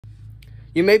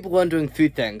You may be wondering three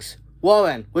things.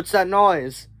 Warren, what's that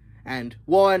noise? And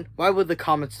Warren, why were the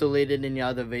comments deleted in your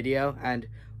other video? And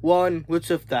Warren, what's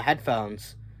with the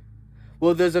headphones?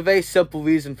 Well, there's a very simple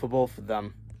reason for both of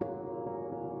them.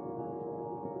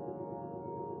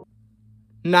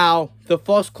 Now, the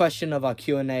first question of our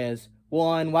Q&A is,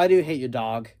 Warren, why do you hate your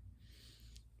dog?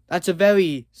 That's a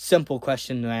very simple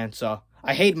question to answer.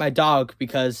 I hate my dog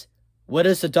because what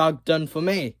has the dog done for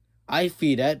me? I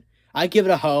feed it. I give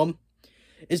it a home.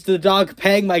 Is the dog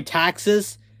paying my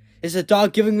taxes? Is the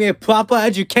dog giving me a proper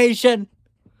education?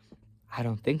 I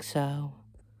don't think so.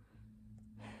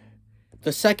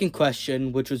 The second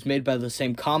question, which was made by the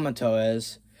same commenter,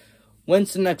 is,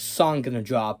 when's the next song gonna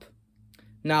drop?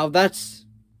 Now, that's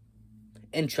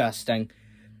interesting.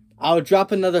 I'll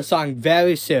drop another song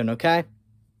very soon, okay?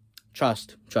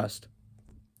 Trust.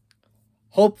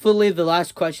 Hopefully, the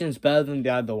last question is better than the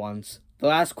other ones. The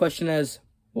last question is,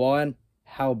 Warren,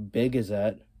 how big is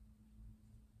it?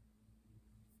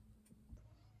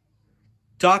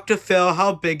 Dr. Phil,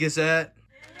 how big is it?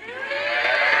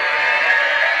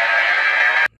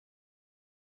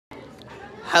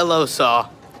 Hello, sir.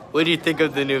 What do you think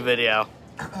of the new video?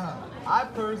 I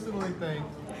personally think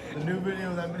the new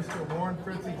video that Mr. Warren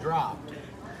Fritzy dropped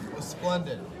was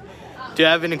splendid. Do you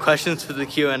have any questions for the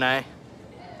Q&A?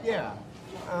 Yeah.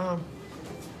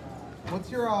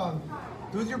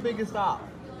 Who's your biggest op?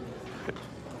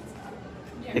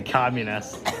 The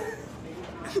communist.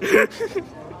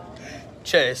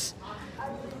 Chase,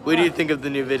 what do you think of the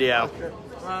new video?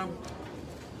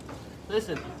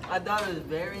 Listen, I thought it was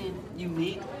very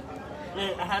unique.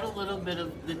 It had a little bit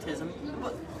of the tism,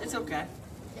 but it's okay.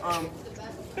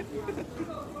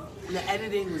 The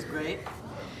editing was great.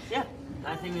 Yeah,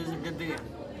 I think it was a good video. Do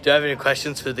you have any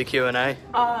questions for the Q&A?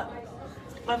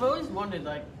 I've always wondered,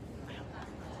 like,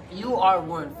 you are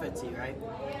Warren Fitzy, right?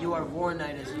 You are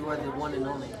Warrenitis, you are the one and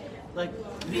only. Like,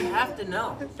 we have to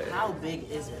know, how big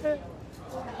is it?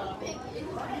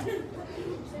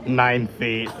 9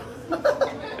 feet.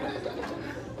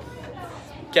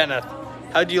 Kenneth,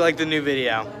 how do you like the new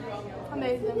video?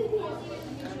 Amazing.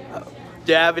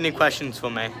 Do you have any questions for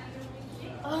me?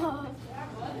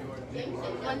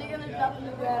 When are you gonna drop in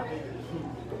the grab?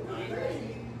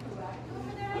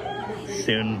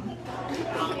 Soon.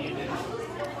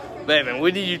 Raven,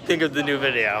 what did you think of the new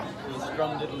video? It was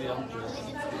scrum-diddly-umptious.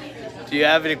 Do you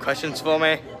have any questions for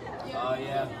me?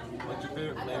 Yeah. What's your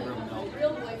favorite flavor of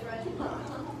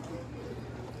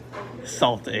milk?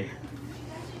 Salty.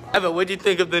 Evan, what do you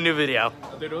think of the new video?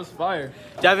 Dude, it was fire.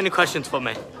 Do you have any questions for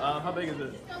me? How big is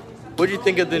it? What do you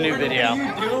think of the new video?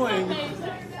 What are you doing?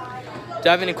 Do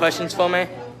you have any questions for me?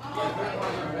 Can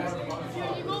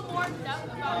you go more in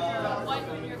depth about your wife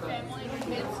and your family and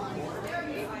kids?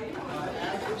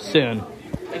 Soon.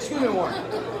 Excuse me, Warren.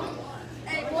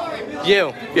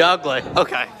 You're ugly.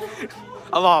 Okay.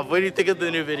 Alon, what do you think of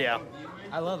the new video?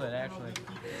 I love it, actually.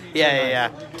 Yeah.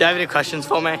 Do you have any questions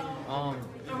for me? Alright.